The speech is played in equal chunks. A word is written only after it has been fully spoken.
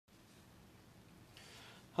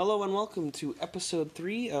Hello and welcome to episode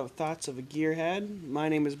 3 of Thoughts of a Gearhead. My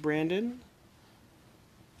name is Brandon.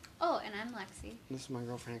 Oh, and I'm Lexi. This is my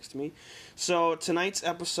girlfriend next to me. So tonight's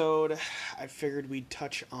episode, I figured we'd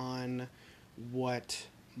touch on what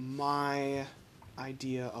my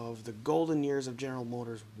idea of the golden years of General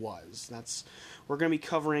Motors was. We're going to be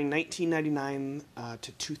covering 1999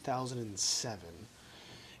 to 2007.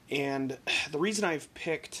 And the reason I've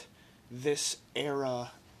picked this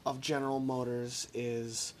era of General Motors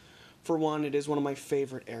is, for one, it is one of my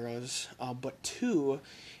favorite eras, but two,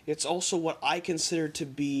 it's also what I consider to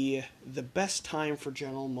be the best time for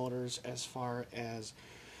General Motors as far as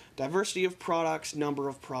diversity of products, number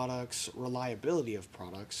of products, reliability of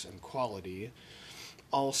products, and quality.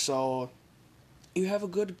 Also, you have a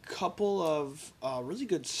good couple of really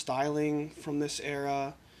good styling from this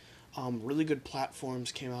era. Really good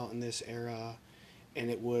platforms came out in this era. And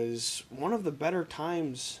it was one of the better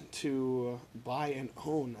times to buy and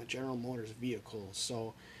own a General Motors vehicle.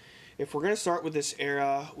 So if we're going to start with this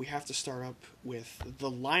era, we have to start up with the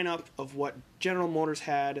lineup of what General Motors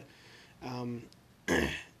had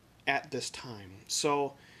at this time.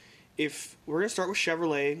 So if we're going to start with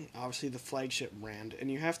Chevrolet, obviously the flagship brand, and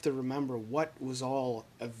you have to remember what was all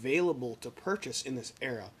available to purchase in this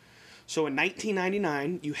era. So in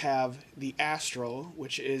 1999, you have the Astro,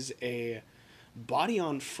 which is a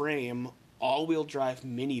body-on-frame, all-wheel drive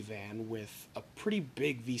minivan with a pretty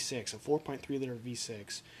big V6, a 4.3-liter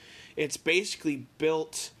V6. It's basically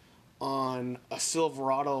built on a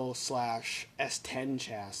Silverado / S10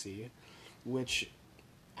 chassis, which,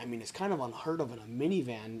 I mean, is kind of unheard of in a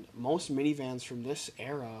minivan. Most minivans from this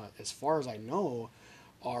era, as far as I know,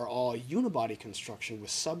 are all unibody construction with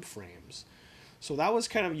subframes. So that was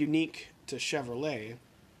kind of unique to Chevrolet,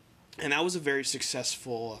 and that was a very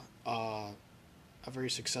successful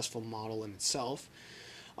model in itself.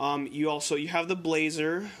 You have the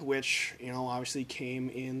Blazer, which obviously came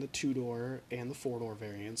in the 2-door and the 4-door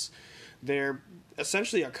variants. They're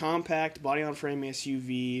essentially a compact body-on-frame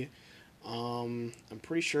SUV. I'm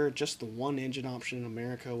pretty sure just the one engine option in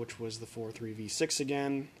America, which was the 4.3 V6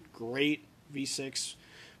 again. Great V6.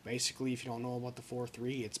 Basically, if you don't know about the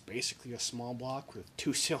 4.3, it's basically a small block with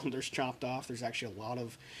 2 cylinders chopped off. There's actually a lot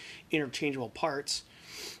of interchangeable parts.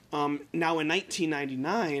 Now, in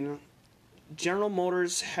 1999, General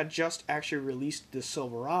Motors had just actually released the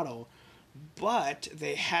Silverado, but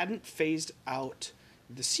they hadn't phased out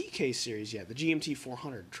the CK series yet, the GMT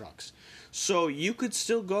 400 trucks. So you could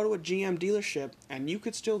still go to a GM dealership, and you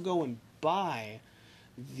could still go and buy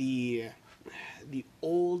the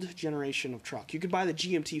old generation of truck. You could buy the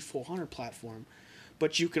GMT 400 platform,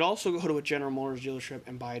 but you could also go to a General Motors dealership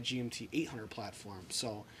and buy a GMT 800 platform.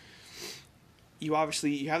 So you have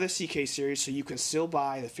the CK series, so you can still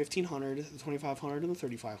buy the 1500, the 2500, and the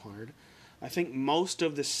 3500. I think most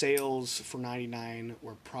of the sales for 99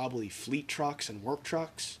 were probably fleet trucks and work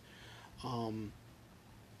trucks. And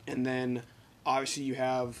then, obviously, you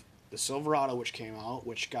have the Silverado, which came out,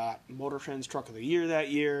 which got Motor Trend's Truck of the Year that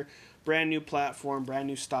year. Brand new platform, brand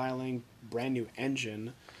new styling, brand new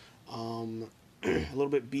engine. A little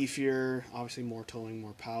bit beefier, obviously more towing,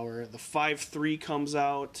 more power. The 5.3 comes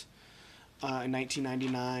out in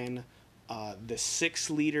 1999. The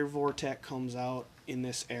 6-liter Vortec comes out in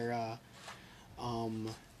this era.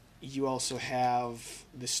 You also have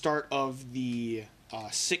the start of the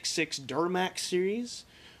 6.6 Duramax series,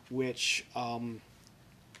 which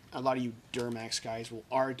a lot of you Duramax guys will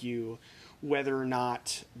argue whether or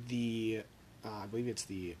not the I believe it's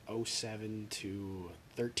the 07 to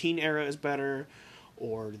 13 era is better,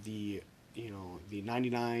 or the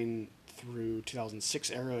 99 through 2006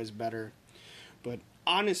 era is better. But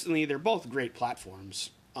honestly, they're both great platforms.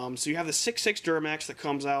 So you have the 6.6 Duramax that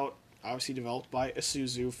comes out, obviously developed by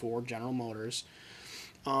Isuzu for General Motors.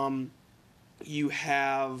 You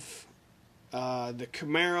have the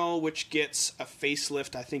Camaro, which gets a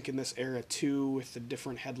facelift, I think, in this era too, with the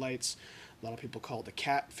different headlights. A lot of people call it the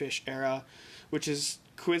Catfish era, which is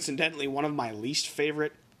coincidentally one of my least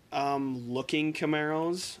favorite looking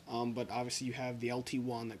Camaros. But obviously you have the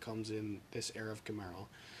LT1 that comes in this era of Camaro.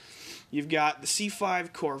 You've got the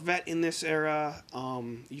C5 Corvette in this era.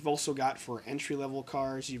 You've also got, for entry-level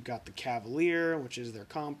cars, you've got the Cavalier, which is their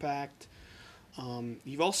compact.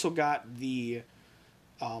 You've also got the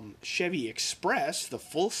Chevy Express, the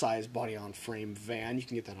full-size body-on-frame van. You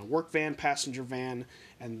can get that on a work van, passenger van,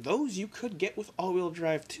 and those you could get with all-wheel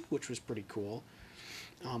drive too, which was pretty cool.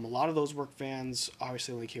 A lot of those work vans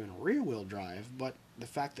obviously only came in a rear-wheel drive, but the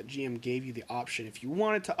fact that GM gave you the option, if you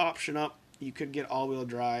wanted to option up, you could get all-wheel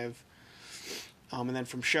drive. And then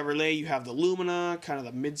from Chevrolet, you have the Lumina, kind of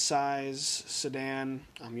the mid-size sedan.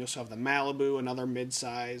 You also have the Malibu, another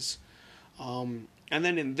mid-size. And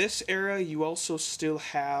then in this era, you also still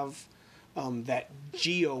have that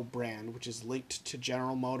Geo brand, which is linked to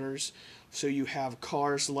General Motors. So you have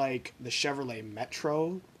cars like the Chevrolet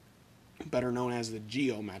Metro, better known as the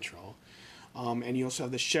Geo Metro. And you also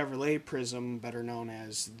have the Chevrolet Prism, better known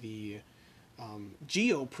as the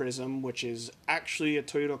Geo Prism, which is actually a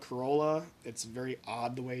Toyota Corolla. It's very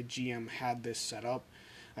odd the way GM had this set up.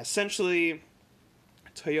 Essentially,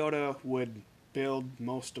 Toyota would build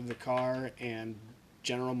most of the car, and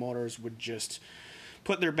General Motors would just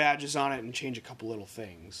put their badges on it and change a couple little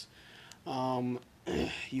things.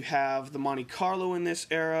 You have the Monte Carlo in this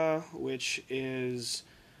era, which is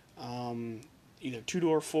either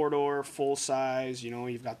 2-door, 4-door, full size.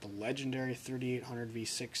 You've got the legendary 3800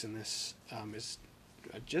 V6 in this. Is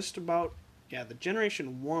just about, the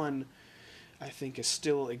Generation 1, I think,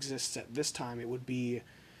 still exists at this time. It would be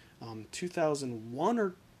 2001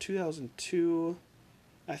 or 2002,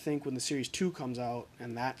 I think, when the Series 2 comes out,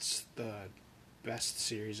 and that's the best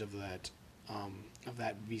series of that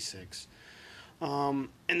V6. And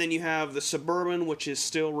then you have the Suburban, which is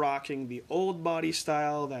still rocking the old body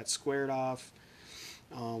style, that squared off,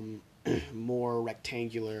 more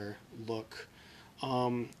rectangular look.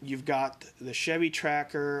 You've got the Chevy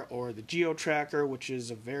Tracker, or the Geo Tracker, which is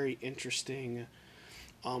a very interesting,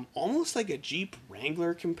 almost like a Jeep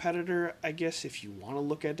Wrangler competitor, I guess, if you want to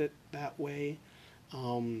look at it that way.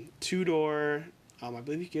 2-door, I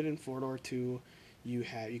believe you get in 4-door too. You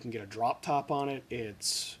can get a drop top on it.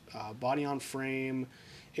 It's body on frame.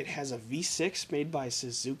 It has a V6 made by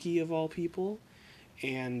Suzuki of all people,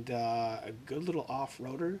 and a good little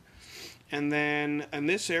off-roader. And then in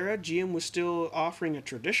this era, GM was still offering a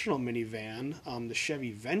traditional minivan, the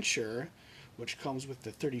Chevy Venture, which comes with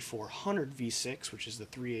the 3400 V6, which is the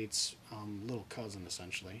 3/8 little cousin,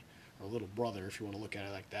 essentially, or little brother, if you want to look at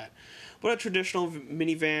it like that. But a traditional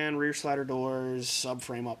minivan, rear slider doors,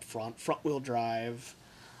 subframe up front-wheel drive,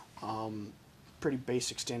 pretty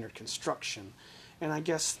basic standard construction. And I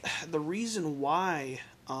guess the reason why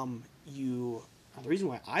I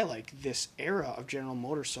like this era of General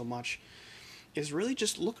Motors so much is really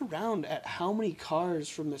just look around at how many cars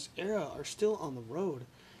from this era are still on the road.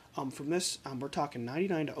 From this, we're talking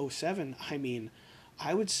 99 to 07. I mean,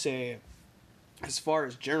 I would say, as far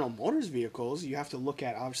as General Motors vehicles, you have to look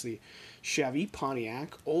at, obviously, Chevy,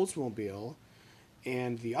 Pontiac, Oldsmobile,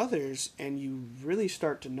 and the others, and you really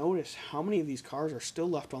start to notice how many of these cars are still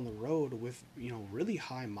left on the road with, really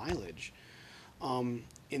high mileage.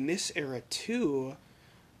 In this era, too,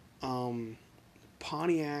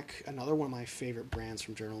 Pontiac, another one of my favorite brands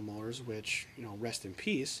from General Motors, which, rest in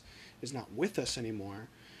peace, is not with us anymore.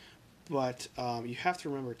 But you have to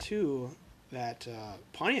remember, too, that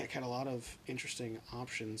Pontiac had a lot of interesting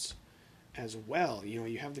options as well.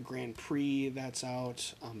 You have the Grand Prix that's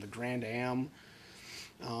out, the Grand Am.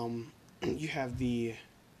 You have the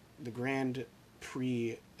Grand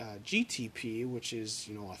Prix GTP, which is,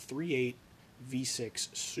 a 3.8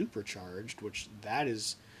 V6 supercharged, which that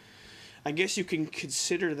is, I guess you can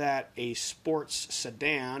consider that a sports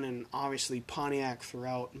sedan, and obviously Pontiac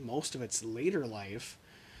throughout most of its later life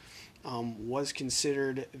was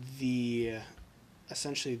considered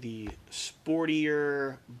essentially the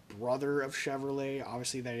sportier brother of Chevrolet.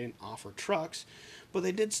 Obviously they didn't offer trucks, but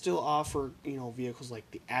they did still offer, vehicles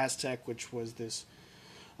like the Aztek, which was this,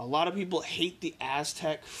 a lot of people hate the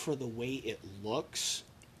Aztek for the way it looks,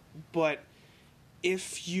 but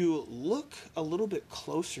if you look a little bit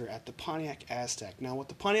closer at the Pontiac Aztek, now what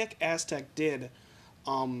the Pontiac Aztek did,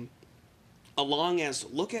 along as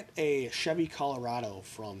look at a Chevy Colorado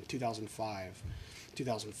from 2005,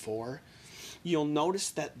 2004, you'll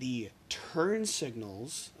notice that the turn signal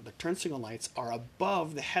lights are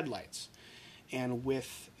above the headlights. And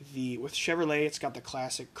with Chevrolet, it's got the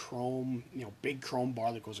classic chrome, big chrome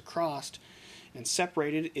bar that goes across, and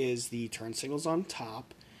separated is the turn signals on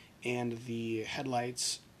top and the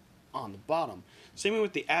headlights on the bottom. Same way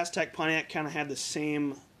with the Aztek. Pontiac kind of had the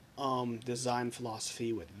same design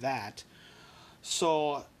philosophy with that.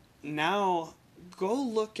 So now go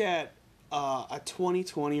look at a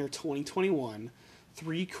 2020 or 2021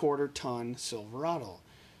 3/4 ton Silverado,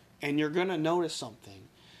 and you're going to notice something.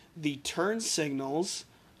 The turn signals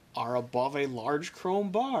are above a large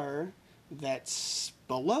chrome bar that's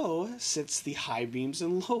below sits the high beams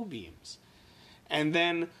and low beams. And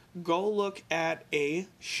then go look at a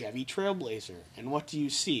Chevy Trailblazer, and what do you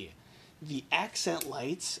see? The accent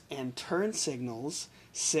lights and turn signals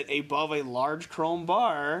sit above a large chrome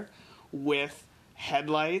bar with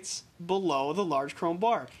headlights below the large chrome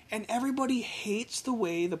bar. And everybody hates the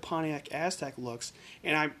way the Pontiac Aztek looks.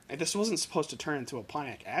 And this wasn't supposed to turn into a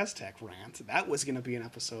Pontiac Aztek rant. That was going to be an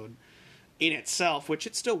episode in itself, which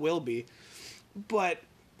it still will be. But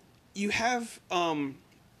you have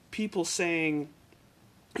people saying,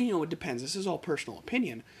 it depends. This is all personal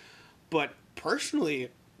opinion. But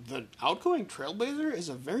personally, the outgoing Trailblazer is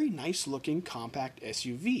a very nice-looking compact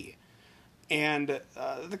SUV. And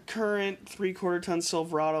the current 3/4-ton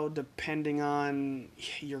Silverado, depending on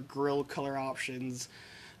your grille color options,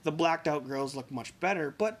 the blacked-out grills look much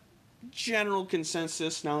better. But general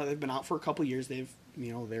consensus, now that they've been out for a couple years,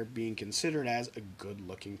 they're being considered as a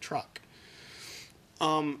good-looking truck.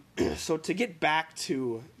 So to get back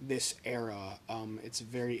to this era, it's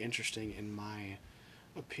very interesting in my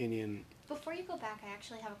opinion. Before you go back, I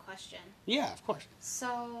actually have a question. Yeah, of course.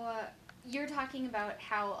 So, you're talking about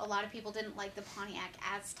how a lot of people didn't like the Pontiac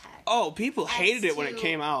Aztek. Oh, people hated it when it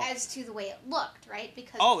came out. As to the way it looked, right?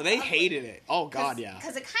 Because they hated it. Oh, God, yeah.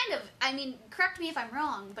 Because it kind of, correct me if I'm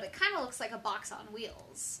wrong, but it kind of looks like a box on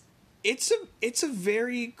wheels. It's a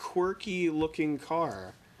very quirky looking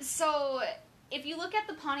car. So, if you look at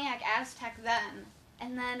the Pontiac Aztek then,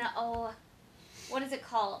 and then, what is it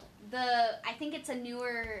called? I think it's a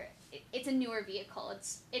newer vehicle.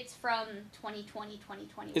 It's from 2020,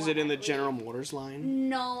 2021. Is it in the General Motors line?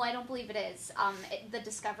 No, I don't believe it is. The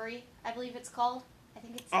Discovery, I believe it's called. I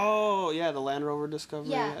think it's... Oh, yeah, the Land Rover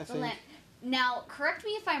Discovery, I think. Now, correct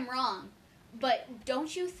me if I'm wrong, but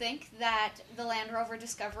don't you think that the Land Rover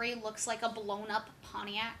Discovery looks like a blown-up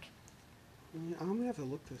Pontiac? I'm going to have to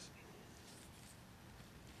look this.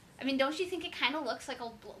 Don't you think it kind of looks like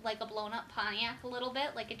a blown-up Pontiac a little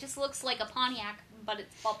bit? Like, it just looks like a Pontiac, but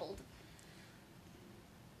it's bubbled.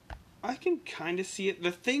 I can kind of see it.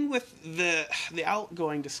 The thing with the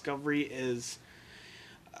outgoing Discovery is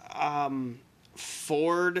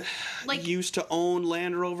Ford used to own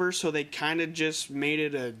Land Rover, so they kind of just made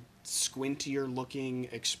it a squintier-looking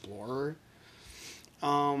Explorer.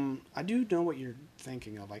 I do know what you're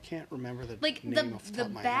thinking of. I can't remember the name off the top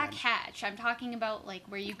of my head. The back hatch. I'm talking about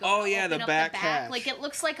where you go. Oh yeah, the back hatch. It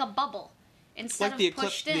looks like a bubble instead of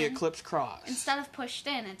pushed in. The Eclipse Cross. Instead of pushed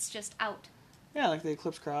in, it's just out. Yeah, like the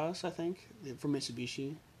Eclipse Cross, I think, from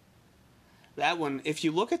Mitsubishi. That one, if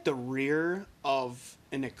you look at the rear of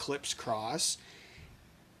an Eclipse Cross,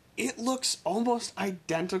 it looks almost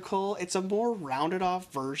identical. It's a more rounded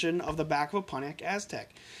off version of the back of a Pontiac Aztek.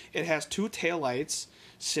 It has two taillights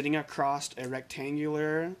sitting across a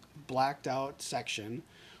rectangular blacked out section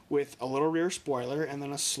with a little rear spoiler and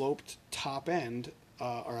then a sloped top end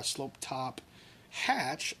or a sloped top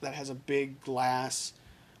hatch that has a big glass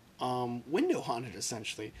window on it,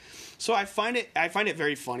 essentially. So I find it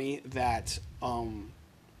very funny that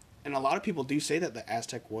and a lot of people do say that the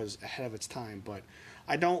Aztek was ahead of its time, but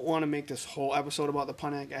I don't want to make this whole episode about the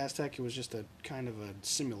Pontiac Aztek. It was just a kind of a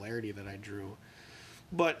similarity that I drew.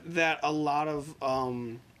 But that a lot of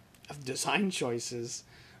design choices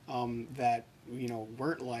that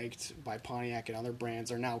weren't liked by Pontiac and other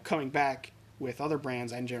brands are now coming back with other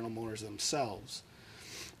brands and General Motors themselves.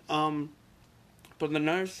 But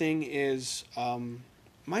another thing is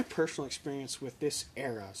my personal experience with this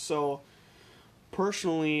era. So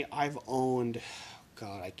personally, I've owned,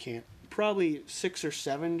 probably 6 or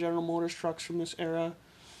 7 General Motors trucks from this era,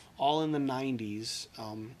 all in the 90s,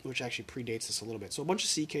 which actually predates this a little bit. So a bunch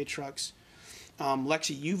of CK trucks.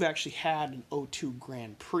 Lexi, you've actually had an 02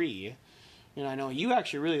 Grand Prix, and I know you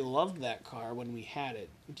actually really loved that car when we had it.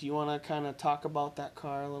 Do you want to kind of talk about that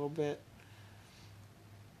car a little bit?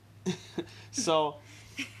 So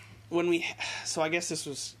I guess this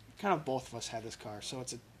was kind of both of us had this car. So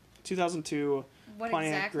it's a 2002 What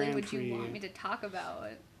Pontiac exactly Grand would Prix. you want me to talk about?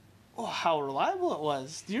 Oh, how reliable it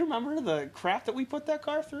was. Do you remember the crap that we put that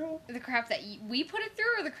car through? The crap that we put it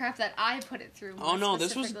through, or the crap that I put it through? Oh, no,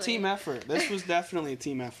 this was a team effort. This was definitely a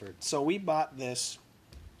team effort. So we bought this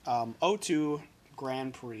 02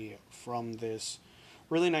 Grand Prix from this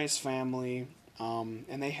really nice family,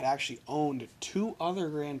 and they had actually owned 2 other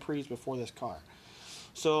Grand Prix before this car.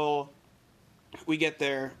 So we get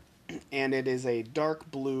there, and it is a dark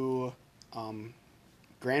blue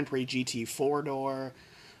Grand Prix GT 4-door,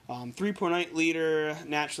 3.8 liter,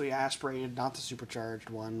 naturally aspirated, not the supercharged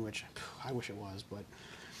one, which I wish it was. But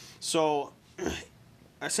so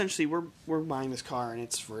essentially, we're buying this car, and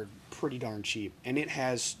it's for pretty darn cheap, and it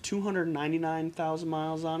has 299,000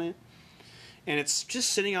 miles on it, and it's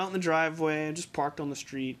just sitting out in the driveway, just parked on the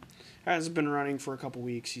street. It hasn't been running for a couple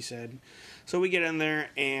weeks, he said. So we get in there,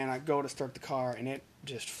 and I go to start the car, and it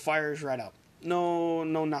just fires right up. No,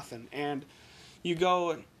 nothing. And you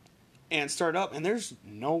go, and start up, and there's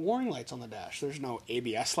no warning lights on the dash. There's no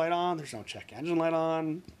ABS light on. There's no check engine light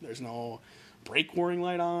on. There's no brake warning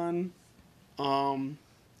light on.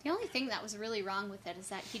 The only thing that was really wrong with it is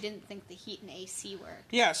that he didn't think the heat and AC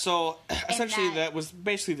worked. Yeah, so essentially that was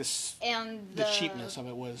basically the cheapness of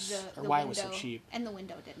it was, or why it was so cheap. And the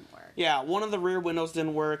window didn't work. Yeah, one of the rear windows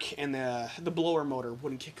didn't work, and the blower motor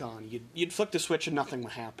wouldn't kick on. You'd flick the switch and nothing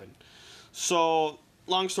would happen. So,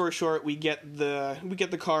 long story short, we get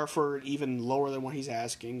the car for even lower than what he's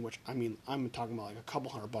asking, which, I mean, I'm talking about like a couple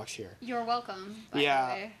 $100 here. You're welcome, by the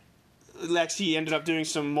way. Lexi ended up doing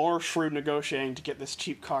some more shrewd negotiating to get this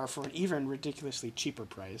cheap car for an even ridiculously cheaper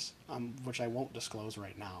price, which I won't disclose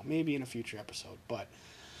right now. Maybe in a future episode. But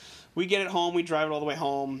we get it home. We drive it all the way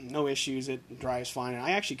home. No issues. It drives fine. And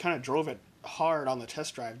I actually kind of drove it hard on the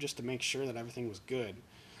test drive just to make sure that everything was good.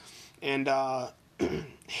 And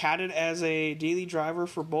had it as a daily driver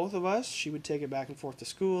for both of us. She would take it back and forth to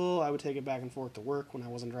school. I would take it back and forth to work when I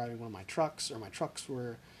wasn't driving one of my trucks, or my trucks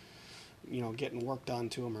were, getting work done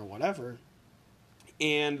to them or whatever.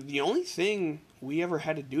 And the only thing we ever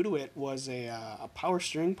had to do to it was a power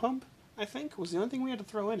steering pump, I think, was the only thing we had to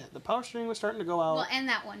throw in it. The power steering was starting to go out. Well, and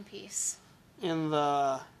that one piece. And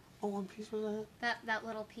what piece was that? That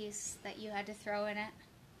little piece that you had to throw in it.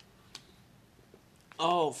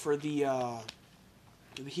 Oh, for the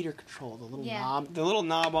heater control, the little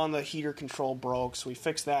knob on the heater control broke, so we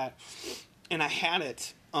fixed that. And I had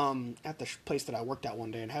it at the place that I worked at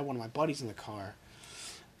one day, and had one of my buddies in the car.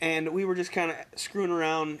 And we were just kind of screwing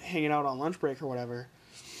around, hanging out on lunch break or whatever.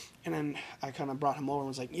 And then I kind of brought him over and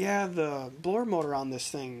was like, yeah, the blower motor on this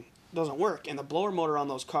thing doesn't work. And the blower motor on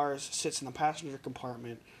those cars sits in the passenger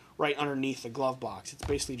compartment right underneath the glove box. It's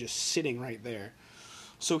basically just sitting right there.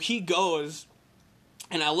 So he goes,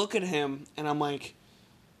 and I look at him, and I'm like,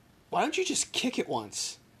 why don't you just kick it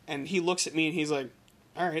once? And he looks at me, and he's like,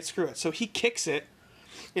 all right, screw it. So he kicks it,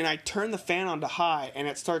 and I turn the fan on to high, and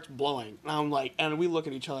it starts blowing. And I'm like, and we look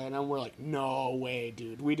at each other, and we're like, no way,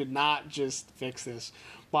 dude. We did not just fix this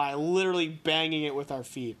by literally banging it with our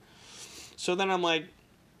feet. So then I'm like,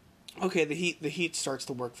 okay, the heat starts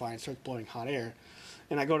to work fine. It starts blowing hot air.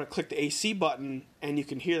 And I go to click the AC button, and you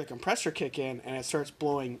can hear the compressor kick in, and it starts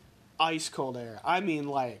blowing ice cold air. I mean,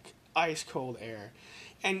 like, ice cold air.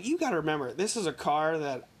 And you gotta remember, this is a car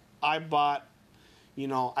that I bought,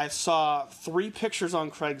 I saw 3 pictures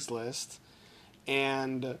on Craigslist,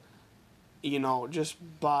 and, just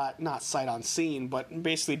bought, not sight unseen, but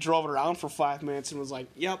basically drove it around for 5 minutes and was like,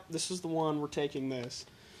 yep, this is the one, we're taking this.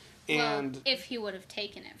 And well, if he would have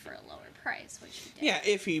taken it for a lower price, which he did. Yeah,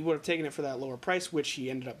 if he would have taken it for that lower price, which he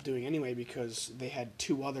ended up doing anyway, because they had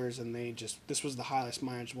 2 others, and this was the highest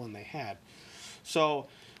mileage one they had. So,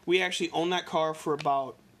 we actually owned that car for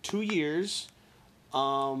about 2 years. It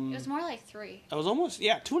was more like 3. It was almost,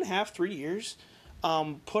 2.5, 3 years.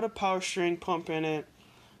 Put a power steering pump in it,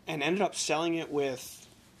 and ended up selling it with,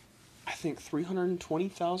 I think,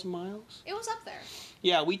 320,000 miles. It was up there.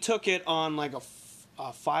 Yeah, we took it on like a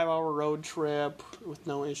 5-hour road trip with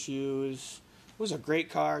no issues. It was a great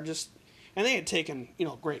car, and they had taken,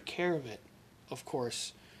 great care of it, of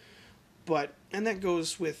course. And that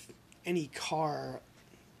goes with any car.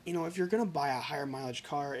 If you're going to buy a higher mileage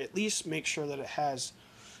car, at least make sure that it has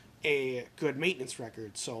a good maintenance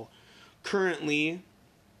record. So, currently,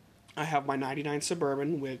 I have my 99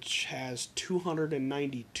 Suburban, which has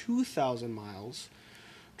 292,000 miles.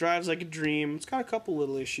 Drives like a dream. It's got a couple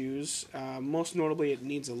little issues. Most notably, it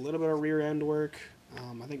needs a little bit of rear end work.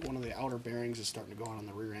 I think one of the outer bearings is starting to go on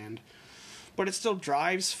the rear end. But it still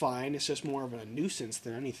drives fine. It's just more of a nuisance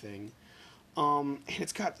than anything. And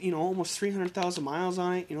it's got, almost 300,000 miles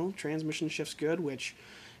on it. Transmission shift's good, which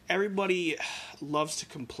everybody loves to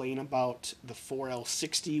complain about the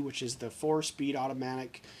 4L60, which is the 4-speed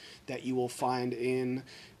automatic that you will find in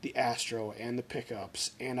the Astro and the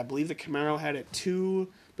pickups. And I believe the Camaro had it too.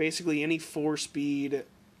 Basically, any 4-speed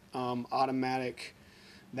automatic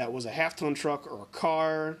that was a half-ton truck or a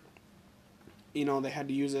car, they had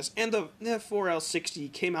to use this. And the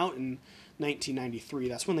 4L60 came out in 1993.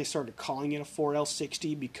 That's when they started calling it a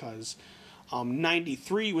 4L60, because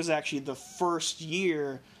 93 was actually the first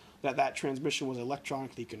year that transmission was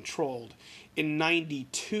electronically controlled. In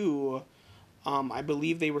 92, I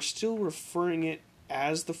believe they were still referring it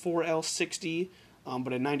as the 4L60,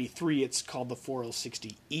 but in 93 it's called the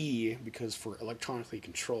 4L60E because for electronically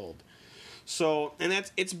controlled. So, and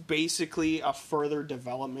it's basically a further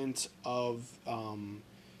development of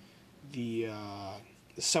the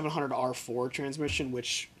 700R4 transmission,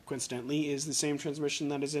 which coincidentally is the same transmission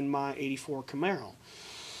that is in my 84 Camaro.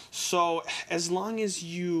 So, as long as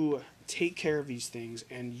you take care of these things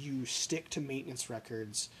and you stick to maintenance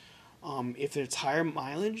records, If it's higher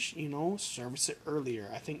mileage, service it earlier.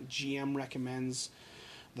 I think GM recommends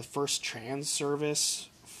the first trans service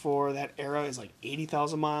for that era is like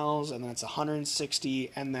 80,000 miles, and then it's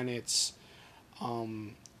 160, and then it's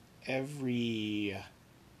every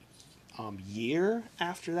year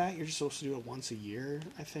after that. You're just supposed to do it once a year,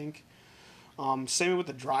 I think. Same with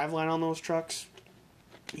the driveline on those trucks.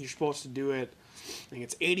 You're supposed to do it, I think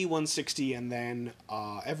it's 80, 160, and then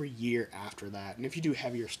every year after that. And if you do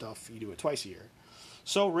heavier stuff, you do it twice a year.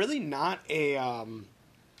 So really not a...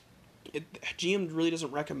 GM really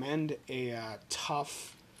doesn't recommend a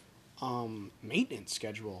tough maintenance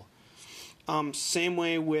schedule. Same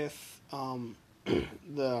way with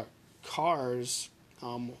the cars.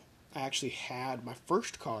 I actually had my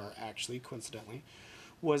first car, coincidentally,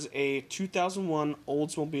 was a 2001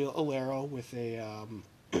 Oldsmobile Alero with a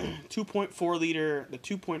 2.4 liter, the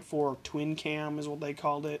 2.4 twin cam is what they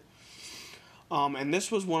called it. And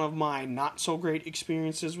this was one of my not so great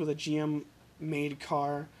experiences with a GM made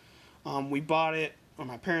car. We bought it, or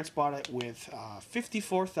my parents bought it with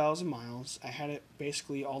 54,000 miles. I had it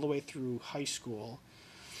basically all the way through high school.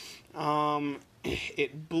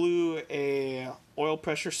 It blew a oil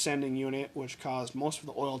pressure sending unit, which caused most of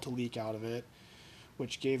the oil to leak out of it,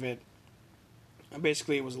 which gave it,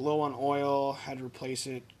 basically it was low on oil, had to replace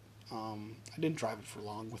it. I didn't drive it for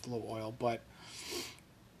long with low oil, but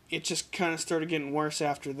it just kind of started getting worse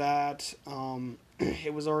after that.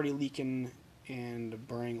 It was already leaking and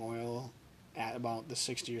burning oil at about the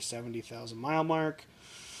 60 or 70,000 mile mark.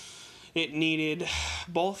 It needed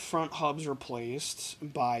both front hubs replaced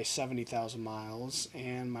by 70,000 miles,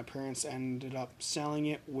 and my parents ended up selling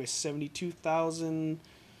it with 72,000.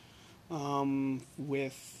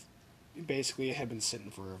 With basically it had been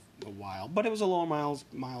sitting for a while, but it was a lower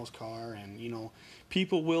miles car, and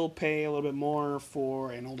people will pay a little bit more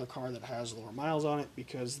for an older car that has lower miles on it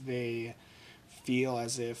because they feel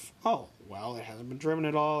as if, oh, well, it hasn't been driven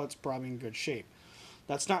at all, it's probably in good shape.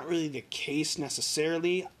 That's not really the case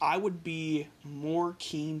necessarily. I would be more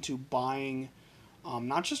keen to buying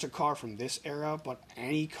not just a car from this era, but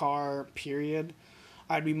any car, period.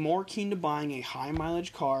 I'd be more keen to buying a high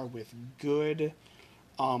mileage car with good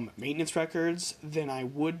maintenance records than I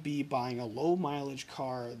would be buying a low mileage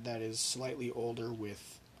car that is slightly older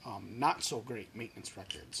with not so great maintenance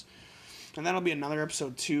records. And that'll be another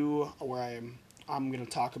episode too, where I'm going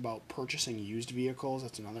to talk about purchasing used vehicles.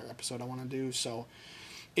 That's another episode I want to do. So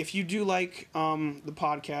if you do like the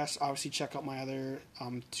podcast, obviously check out my other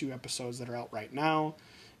 2 episodes that are out right now,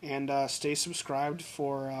 and stay subscribed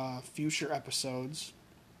for future episodes.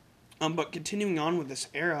 But continuing on with this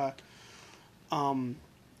era,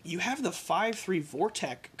 you have the 5.3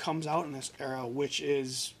 Vortec comes out in this era, which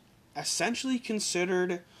is essentially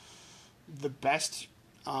considered the best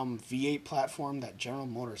V8 platform that General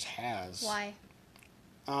Motors has. Why?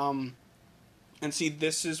 And see,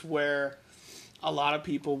 this is where a lot of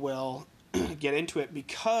people will get into it,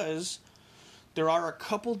 because there are a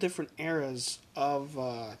couple different eras of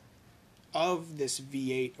this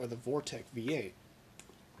V8, or the Vortec V8.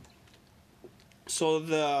 So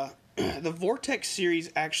the Vortec series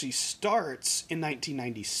actually starts in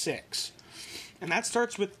 1996, and that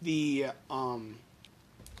starts with the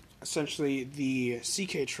essentially the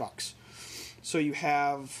CK trucks. So you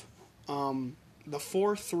have the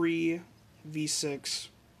 4.3 V6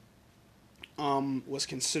 was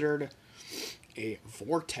considered a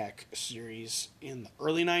Vortec series in the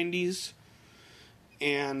early 90s,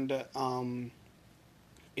 and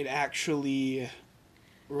it actually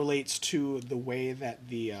relates to the way that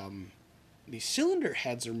the cylinder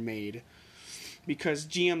heads are made, because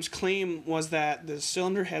GM's claim was that the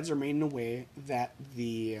cylinder heads are made in a way that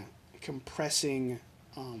the compressing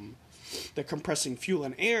fuel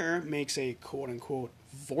and air makes a quote-unquote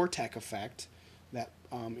Vortec effect that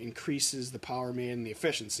increases the power made and the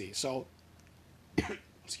efficiency. So,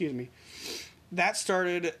 excuse me, that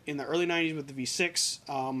started in the early 90s with the V6.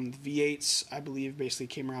 The V8s, I believe, basically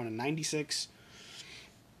came around in 96,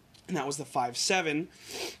 and that was the 5.7.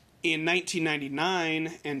 In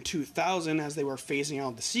 1999 and 2000, as they were phasing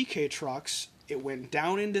out the CK trucks, it went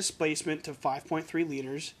down in displacement to 5.3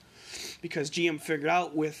 liters, because GM figured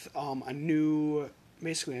out with a new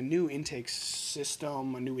intake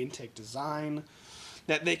system, a new intake design,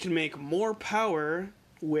 that they can make more power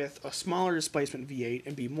with a smaller displacement V8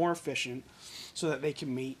 and be more efficient, so that they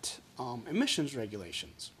can meet emissions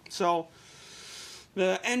regulations. So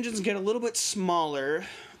the engines get a little bit smaller.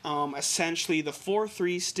 Essentially, the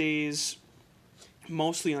 4.3 stays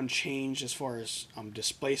mostly unchanged as far as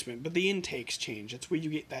displacement, but the intakes change. It's where you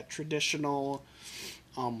get that traditional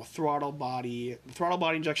throttle body. The throttle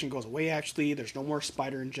body injection goes away, actually. There's no more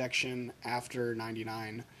spider injection after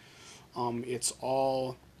 99. It's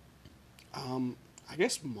all, I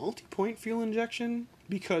guess, multi-point fuel injection,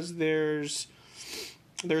 because there's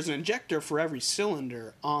an injector for every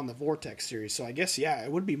cylinder on the Vortex series. So I guess, yeah,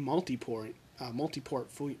 it would be multi-port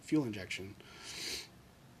fuel injection.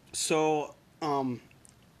 So,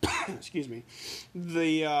 excuse me,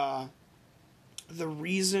 the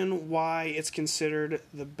reason why it's considered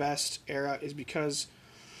the best era is because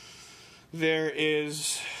there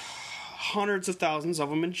is hundreds of thousands of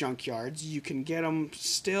them in junkyards. You can get them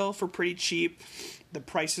still for pretty cheap. The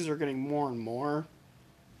prices are getting more and more,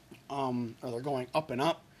 or they're going up and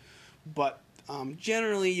up. But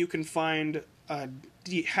generally, you can find a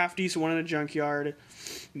half decent one in a junkyard.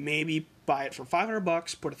 Maybe buy it for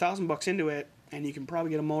 $500, put $1,000 into it, and you can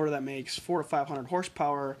probably get a motor that makes 400 to 500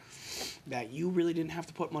 horsepower that you really didn't have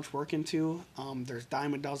to put much work into. There's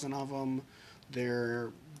dime a dozen of them.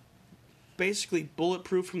 They're basically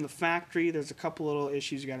bulletproof from the factory. There's a couple little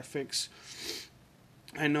issues you got to fix.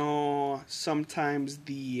 I know sometimes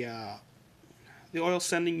the oil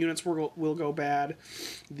sending units will go bad.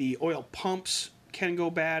 The oil pumps can go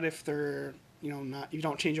bad if they're, you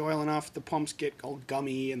don't change oil enough. The pumps get all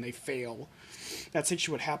gummy and they fail. That's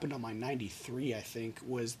actually what happened on my 93, I think,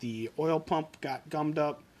 was the oil pump got gummed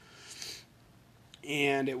up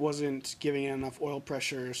and it wasn't giving it enough oil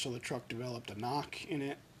pressure, so the truck developed a knock in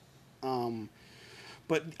it.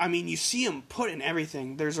 But I mean, you see them put in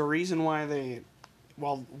everything. There's a reason why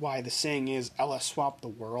why the saying is LS swap the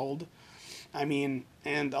world. I mean,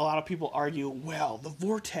 and a lot of people argue, well, the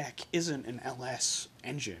Vortec isn't an LS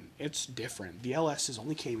engine. It's different. The LSs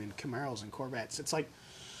only came in Camaros and Corvettes. It's like,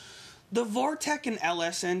 the Vortec and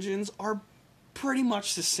LS engines are pretty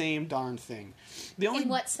much the same darn thing. In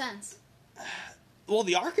what sense? Well,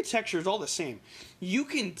 the architecture is all the same. You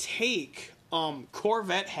can take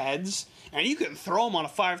Corvette heads and you can throw them on a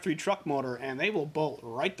 5.3 truck motor and they will bolt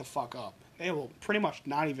right the fuck up. They will pretty much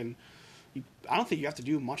not even... I don't think you have to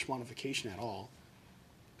do much modification at all.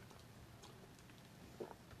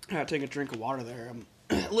 I gotta take a drink of water there. I'm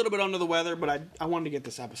a little bit under the weather, but I wanted to get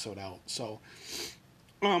this episode out. So,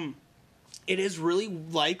 it is really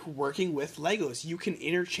like working with Legos. You can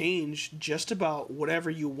interchange just about whatever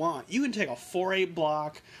you want. You can take a 4.8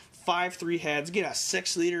 block, 5.3 heads, get a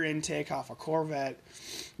 6-liter intake off a Corvette,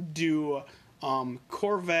 do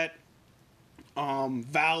Corvette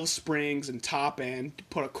valve springs and top end,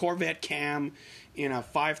 put a Corvette cam in a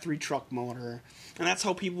 5.3 truck motor, and that's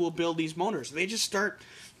how people will build these motors. They just start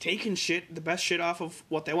taking the best shit off of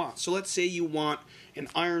what they want. So let's say you want an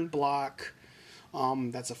iron block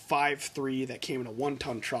that's a 5.3 that came in a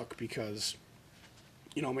 1-ton truck because,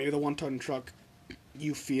 maybe the 1-ton truck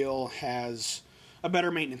you feel has a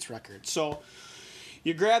better maintenance record. So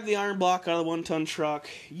you grab the iron block out of the 1-ton truck.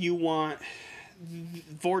 You want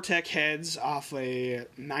Vortec heads off a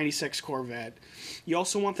 96 Corvette. You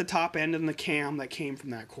also want the top end and the cam that came from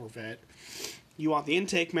that Corvette. You want the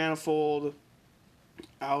intake manifold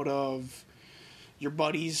out of your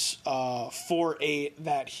buddy's 4.8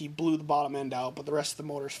 that he blew the bottom end out, but the rest of the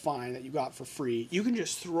motor's fine, that you got for free. You can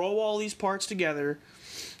just throw all these parts together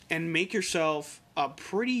and make yourself a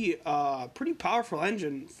pretty powerful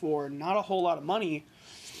engine for not a whole lot of money.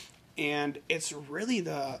 And it's really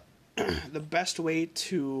the best way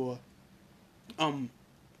to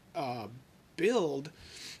build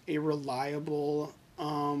a reliable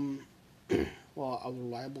a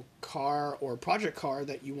reliable car or project car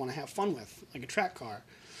that you want to have fun with, like a track car.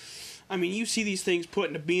 I mean, you see these things put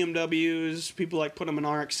into BMWs. People like put them in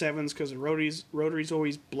RX-7s because the rotaries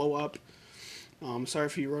always blow up. Sorry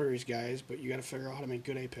for you rotaries guys, but you got to figure out how to make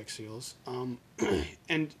good apex seals.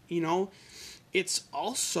 And it's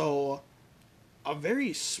also a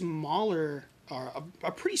very smaller,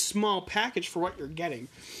 a pretty small package for what you're getting.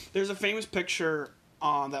 There's a famous picture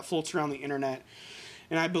that floats around the internet,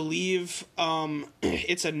 and I believe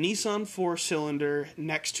it's a Nissan 4-cylinder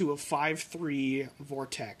next to a 5.3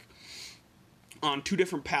 Vortec on 2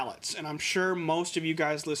 different pallets. And I'm sure most of you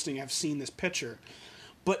guys listening have seen this picture,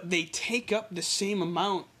 but they take up the same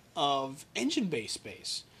amount of engine bay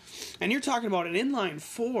space. And you're talking about an inline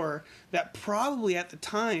 4 that probably at the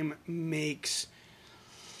time makes,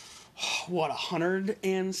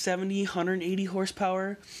 170, 180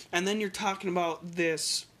 horsepower? And then you're talking about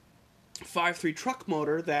this 5.3 truck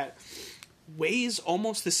motor that weighs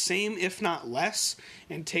almost the same, if not less,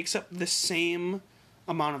 and takes up the same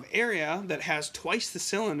amount of area, that has twice the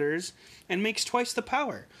cylinders, and makes twice the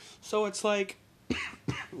power. So it's like,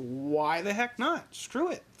 why the heck not?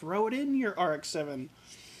 Screw it. Throw it in your RX-7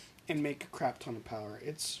 and make a crap ton of power.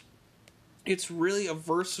 It's it's really a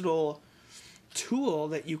versatile tool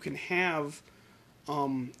that you can have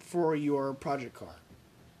for your project car.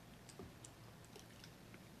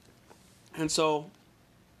 And so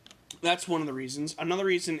that's one of the reasons. Another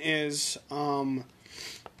reason is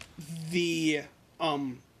the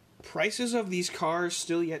prices of these cars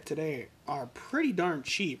still yet today are pretty darn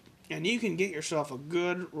cheap. And you can get yourself a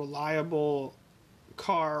good, reliable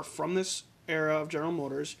car from this era of General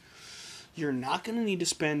Motors. You're not going to need to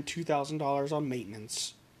spend $2,000 on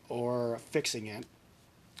maintenance or fixing it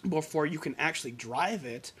before you can actually drive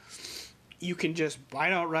it. You can just buy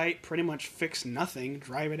it outright, pretty much fix nothing,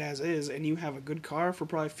 drive it as is, and you have a good car for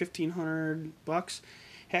probably $1,500.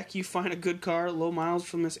 Heck, you find a good car, low miles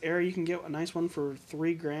from this era, you can get a nice one for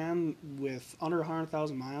 $3,000 with under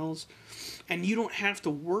 100,000 miles, and you don't have to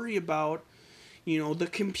worry about, the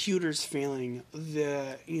computers failing.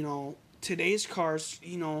 Today's cars,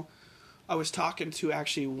 I was talking to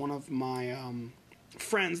actually one of my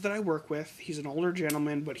friends that I work with. He's an older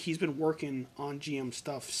gentleman, but he's been working on GM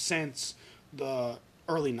stuff since the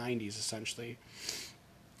early 90s, essentially.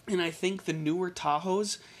 And I think the newer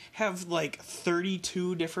Tahoes have like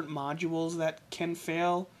 32 different modules that can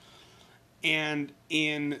fail. And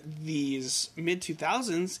in these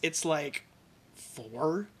mid-2000s, it's like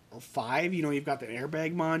 4 or 5. You've got the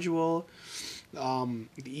airbag module,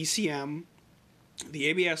 the ECM, the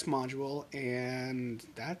ABS module, and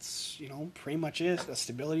that's, pretty much it. A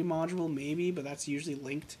stability module, maybe, but that's usually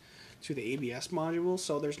linked to the ABS module.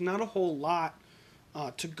 So there's not a whole lot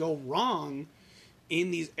to go wrong in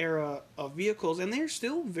these era of vehicles, and they're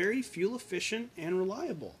still very fuel efficient and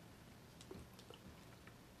reliable.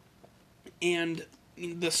 And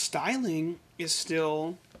the styling is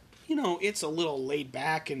still, it's a little laid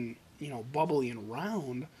back and, bubbly and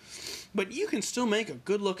round, but you can still make a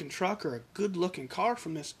good-looking truck or a good-looking car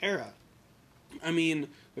from this era. I mean,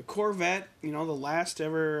 the Corvette, the last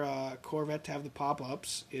ever Corvette to have the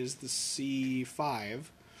pop-ups is the C5.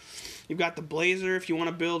 You've got the Blazer. If you want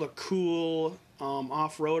to build a cool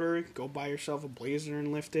off-roader, go buy yourself a Blazer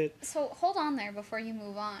and lift it. So, hold on there before you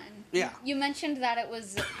move on. Yeah. You mentioned that it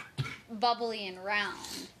was bubbly and round.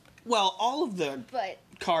 Well, all of the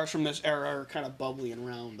cars from this era are kind of bubbly and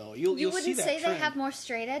round, though. You'll see that wouldn't say trend. they have more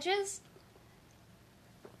straight edges?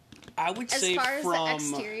 I would say as far as the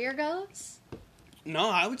exterior goes? No,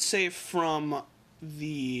 I would say from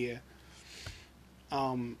the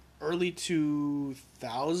early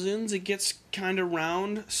 2000s, it gets kind of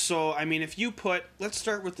round. So, I mean, if you let's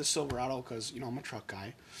start with the Silverado, because, I'm a truck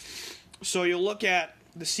guy. So, you'll look at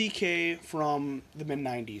the CK from the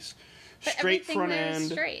mid-90s. Straight front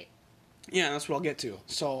end. Straight. Yeah, that's what I'll get to.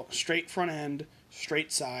 So, straight front end,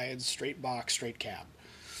 straight sides, straight box, straight cab.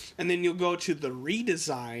 And then you'll go to the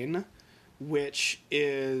redesign, which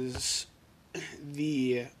is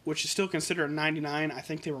still considered a 99. I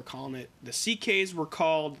think they were calling it, the CKs were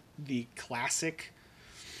called the Classic,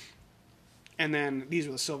 and then these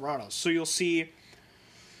are the Silverados. So you'll see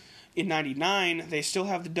in 99 they still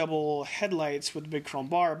have the double headlights with the big chrome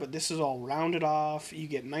bar, but this is all rounded off. You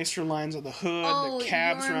get nicer lines of the hood, the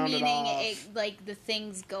cab's rounded off. Like the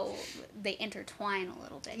things they intertwine a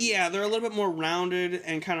little bit. Yeah, they're a little bit more rounded,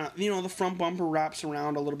 and kind of, the front bumper wraps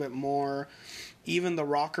around a little bit more. Even the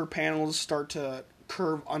rocker panels start to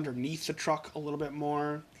curve underneath the truck a little bit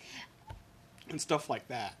more, and stuff like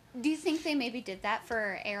that. Do you think they maybe did that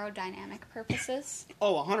for aerodynamic purposes?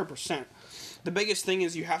 Oh, 100%. The biggest thing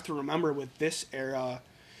is you have to remember with this era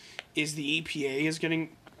is the EPA is getting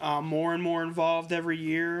more and more involved every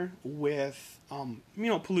year with,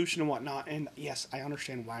 pollution and whatnot. And yes, I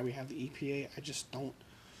understand why we have the EPA. I just don't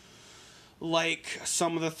like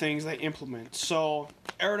some of the things they implement. So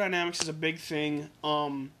aerodynamics is a big thing.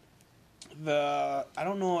 I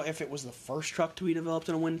don't know if it was the first truck to be developed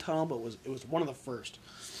in a wind tunnel, but it was one of the first.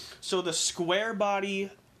 So the square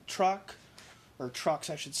body truck, or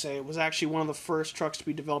trucks I should say, was actually one of the first trucks to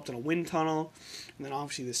be developed in a wind tunnel. And then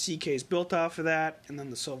obviously the CK's built off of that, and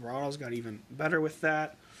then the Silverados got even better with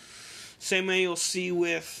that. Same way you'll see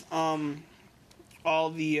with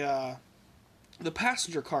all the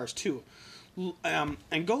passenger cars too.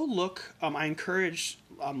 And go look, I encourage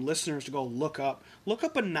listeners to go look up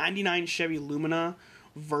a 99 Chevy Lumina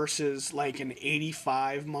versus like an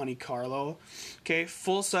 85 Monte Carlo. Okay,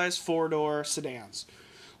 full-size 4-door sedans.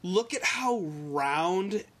 Look at how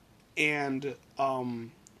round and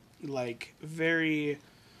very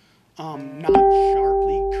not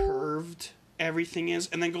sharply curved everything is,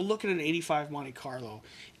 and then go look at an 85 Monte Carlo.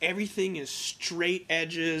 Everything is straight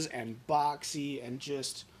edges and boxy and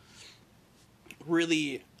just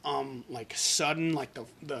really like sudden, like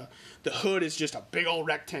the hood is just a big old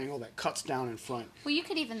rectangle that cuts down in front. Well, you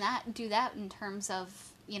could even do that in terms of,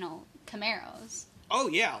 Camaros. Oh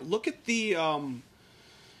yeah, look at the early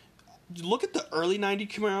 '90s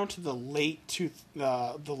Camaro to the late '90s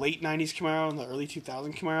Camaro and the early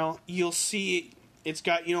 2000 Camaro. You'll see it's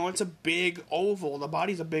got, it's a big oval. The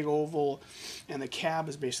body's a big oval, and the cab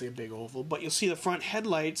is basically a big oval. But you'll see the front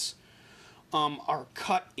headlights are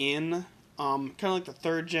cut in. Kind of like the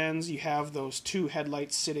third gens, you have those two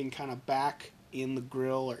headlights sitting kind of back in the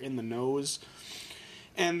grille or in the nose.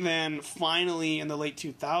 And then finally in the late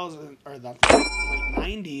 2000s, or the late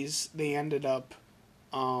 90s, they ended up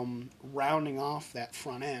rounding off that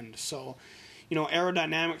front end. So,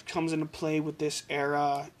 aerodynamics comes into play with this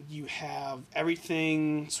era. You have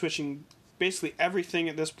everything switching. Basically everything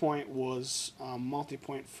at this point was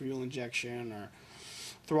multi-point fuel injection or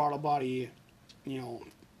throttle body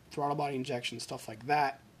injection, stuff like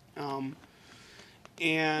that. And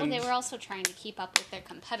they were also trying to keep up with their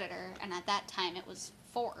competitor, and at that time it was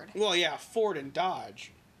Ford. Well, yeah, Ford and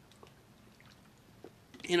Dodge.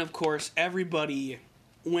 And of course, everybody,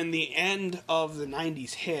 when the end of the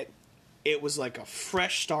 90s hit, it was like a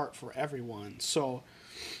fresh start for everyone. So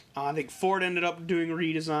I think Ford ended up doing a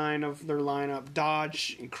redesign of their lineup.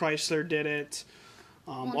 Dodge and Chrysler did it.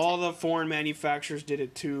 All the foreign manufacturers did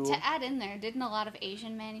it too. To add in there, didn't a lot of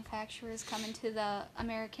Asian manufacturers come into the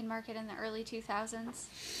American market in the early 2000s?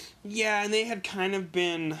 Yeah, and they had kind of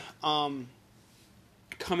been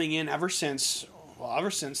coming in ever since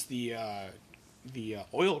the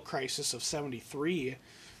oil crisis of '73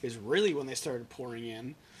 is really when they started pouring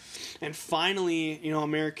in. And finally,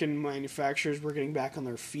 American manufacturers were getting back on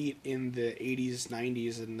their feet in the 80s,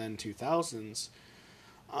 90s, and then 2000s.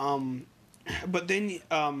 But then,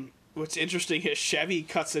 what's interesting is Chevy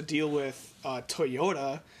cuts a deal with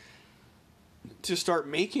Toyota to start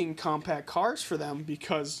making compact cars for them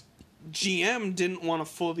because GM didn't want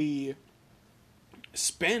to fully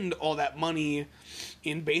spend all that money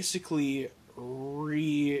in basically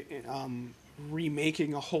remaking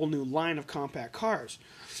a whole new line of compact cars.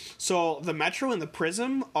 So the Metro and the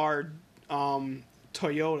Prism are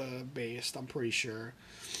Toyota based, I'm pretty sure.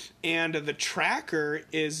 And the Tracker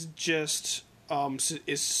is just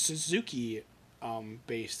is Suzuki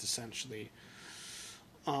based essentially.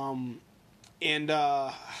 I don't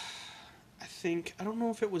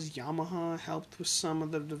know if it was Yamaha helped with some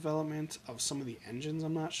of the development of some of the engines.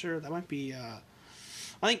 I'm not sure. That might be. I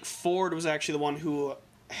think Ford was actually the one who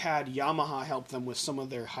had Yamaha help them with some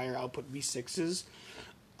of their higher output V6s.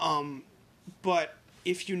 But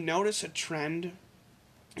if you notice a trend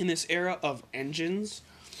in this era of engines,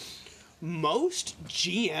 most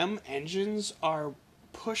GM engines are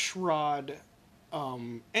pushrod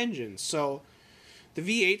engines. So the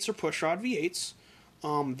V8s are pushrod V8s.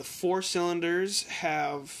 The 4 cylinders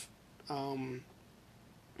have, I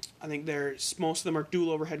think most of them are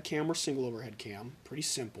dual overhead cam or single overhead cam. Pretty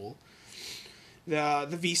simple. The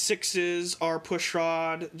V6s are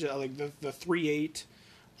pushrod, like the 3.8.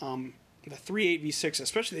 The 3.8 V6,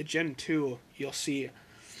 especially the Gen 2, you'll see.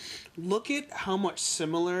 Look at how much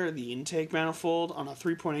similar the intake manifold on a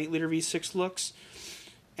 3.8 liter V6 looks,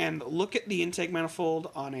 and look at the intake manifold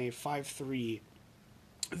on a 5.3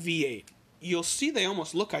 V8. You'll see they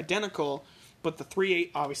almost look identical, but the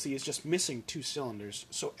 3.8 obviously is just missing 2 cylinders.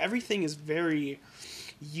 So everything is very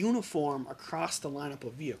uniform across the lineup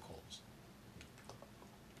of vehicles.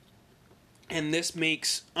 And this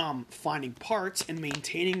makes finding parts and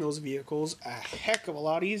maintaining those vehicles a heck of a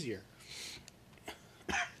lot easier.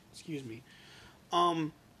 Excuse me.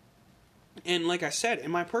 And like I said,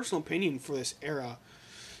 in my personal opinion for this era,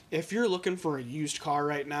 if you're looking for a used car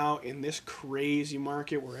right now in this crazy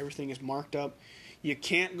market where everything is marked up, you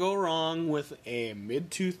can't go wrong with a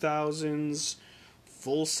mid-2000s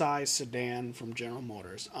full-size sedan from General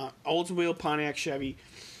Motors. Oldsmobile, Pontiac, Chevy,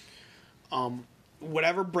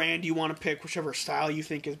 whatever brand you want to pick, whichever style you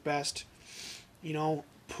think is best, I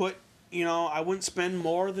wouldn't spend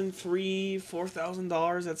more than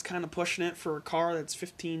 $3,000-$4,000. That's kind of pushing it for a car that's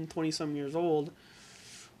 15, 20-some years old.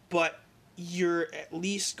 But you're at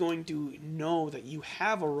least going to know that you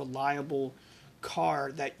have a reliable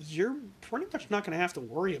car that you're pretty much not going to have to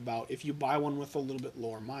worry about if you buy one with a little bit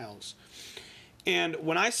lower miles. And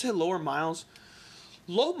when I say low miles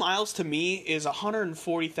to me is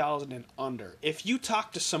 140,000 and under. If you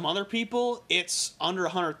talk to some other people, it's under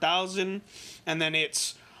 100,000, and then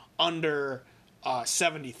it's under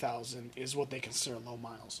 70,000 is what they consider low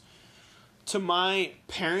miles. To my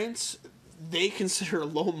parents, they consider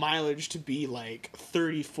low mileage to be like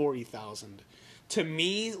 30,000, 40,000. To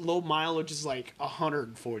me, low mileage is like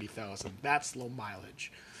 140,000. That's low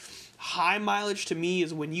mileage. High mileage to me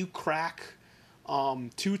is when you crack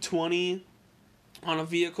 220 on a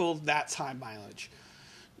vehicle. That's high mileage.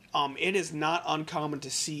 It is not uncommon to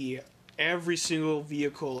see every single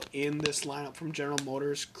vehicle in this lineup from General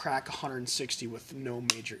Motors crack 160 with no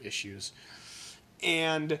major issues.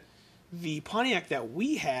 And the Pontiac that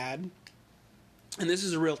we had, and this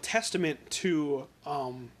is a real testament to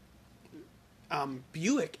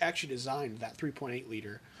Buick actually designed that 3.8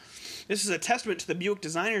 liter. This is a testament to the Buick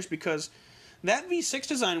designers because that V6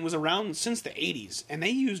 design was around since the 80s, and they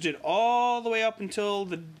used it all the way up until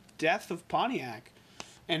the death of Pontiac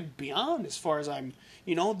and beyond, as far as I'm,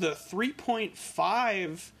 the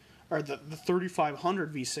 3.5 or the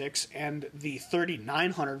 3500 V6 and the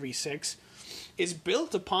 3900 V6 is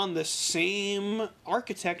built upon the same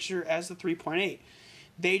architecture as the 3.8.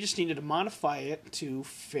 They just needed to modify it to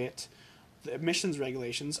fit the emissions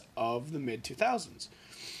regulations of the mid-2000s.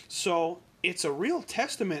 So it's a real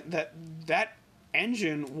testament that that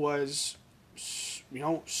engine was,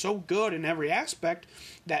 so good in every aspect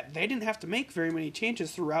that they didn't have to make very many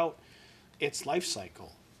changes throughout its life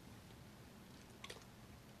cycle.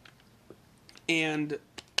 And,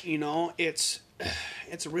 it's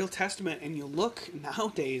a real testament. And you look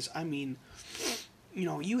nowadays,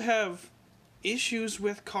 you have issues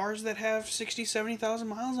with cars that have 60, 70,000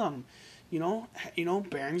 miles on them.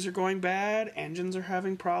 Bearings are going bad, engines are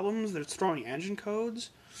having problems, they're throwing engine codes.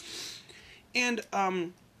 And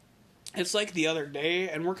it's like the other day,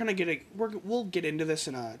 and we'll get into this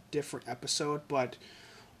in a different episode, but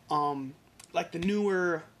like the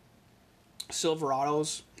newer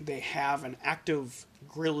Silverados, they have an active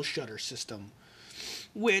grille shutter system,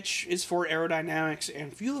 which is for aerodynamics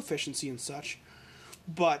and fuel efficiency and such.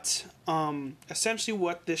 But essentially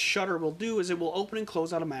what this shutter will do is it will open and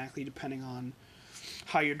close automatically depending on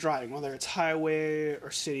how you're driving, whether it's highway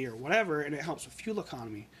or city or whatever, and it helps with fuel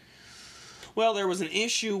economy. Well, there was an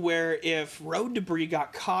issue where if road debris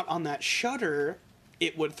got caught on that shutter,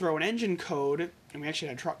 it would throw an engine code, and we actually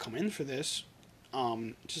had a truck come in for this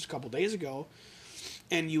just a couple days ago,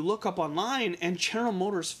 and you look up online, and General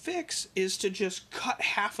Motors' fix is to just cut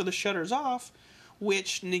half of the shutters off,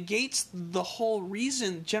 which negates the whole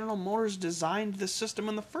reason General Motors designed this system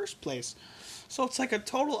in the first place. So it's like a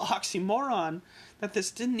total oxymoron that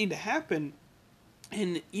this didn't need to happen.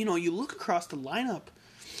 And, you look across the lineup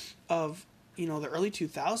of, the early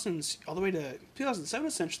 2000s all the way to 2007,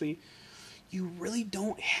 essentially, you really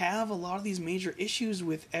don't have a lot of these major issues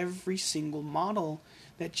with every single model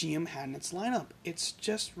that GM had in its lineup. It's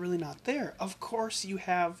just really not there. Of course, you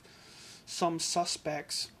have some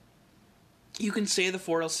suspects. You can say the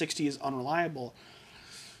Ford L60 is unreliable,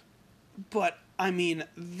 but,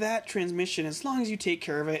 that transmission, as long as you take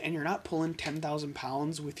care of it and you're not pulling 10,000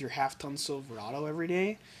 pounds with your half-ton Silverado every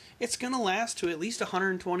day, it's going to last to at least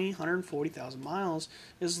 120, 140,000 miles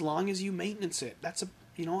as long as you maintenance it. That's a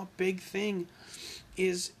big thing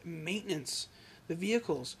is maintenance. The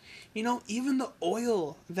vehicles. Even the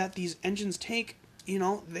oil that these engines take, they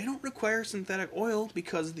don't require synthetic oil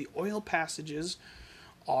because the oil passages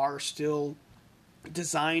are still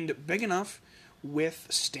designed big enough with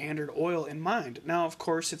standard oil in mind. Now, of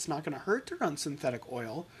course, it's not going to hurt to run synthetic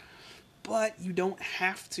oil, but you don't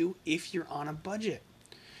have to if you're on a budget.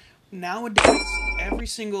 Nowadays, every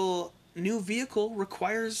single new vehicle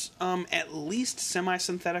requires at least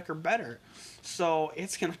semi-synthetic or better. So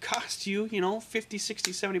it's going to cost you, 50,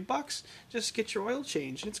 60, 70 bucks just to get your oil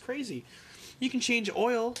changed. It's crazy. You can change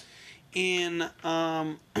oil in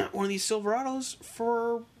one of these Silverados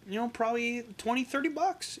for, probably 20, 30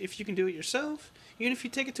 bucks if you can do it yourself. Even if you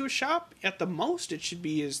take it to a shop, at the most it should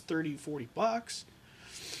be is 30, 40 bucks.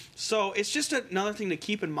 So it's just another thing to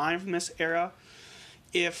keep in mind from this era.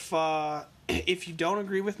 If you don't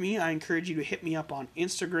agree with me, I encourage you to hit me up on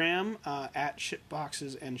Instagram at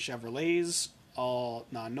Shitboxes and Chevrolets, all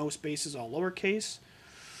no spaces, all lowercase.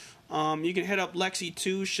 You can hit up Lexi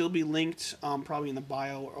too. She'll be linked probably in the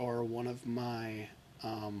bio or one of my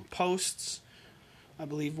posts. I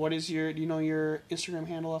believe. Do you know your Instagram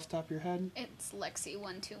handle off the top of your head? It's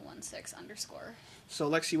Lexi1216 _. So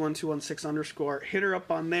Lexi1216 _. Hit her up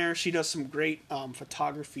on there. She does some great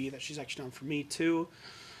photography that she's actually done for me too.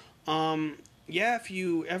 If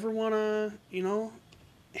you ever want to,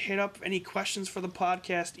 hit up any questions for the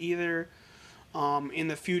podcast, either in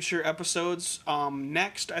the future episodes.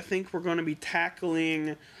 Next, I think we're going to be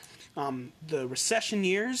tackling the recession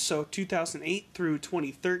years, so 2008 through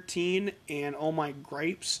 2013, and all my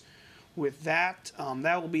gripes with that.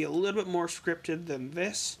 That will be a little bit more scripted than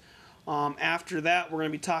this. After that, we're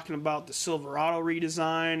going to be talking about the Silverado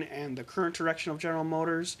redesign and the current direction of General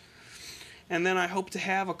Motors. And then I hope to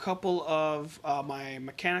have a couple of my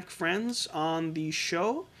mechanic friends on the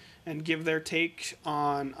show and give their take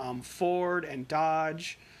on Ford and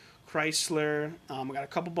Dodge, Chrysler. I got a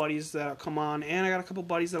couple buddies that'll come on, and I got a couple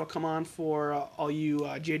buddies that'll come on for all you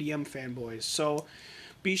JDM fanboys. So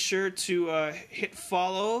be sure to hit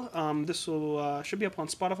follow. This will should be up on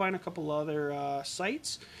Spotify and a couple other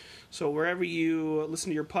sites. So wherever you listen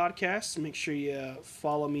to your podcasts, make sure you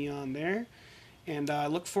follow me on there. And I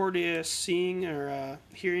look forward to seeing or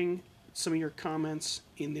hearing some of your comments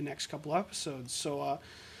in the next couple episodes. So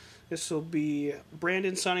this will be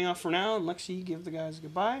Brandon signing off for now. And Lexi, give the guys a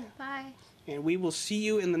goodbye. Bye. And we will see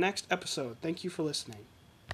you in the next episode. Thank you for listening.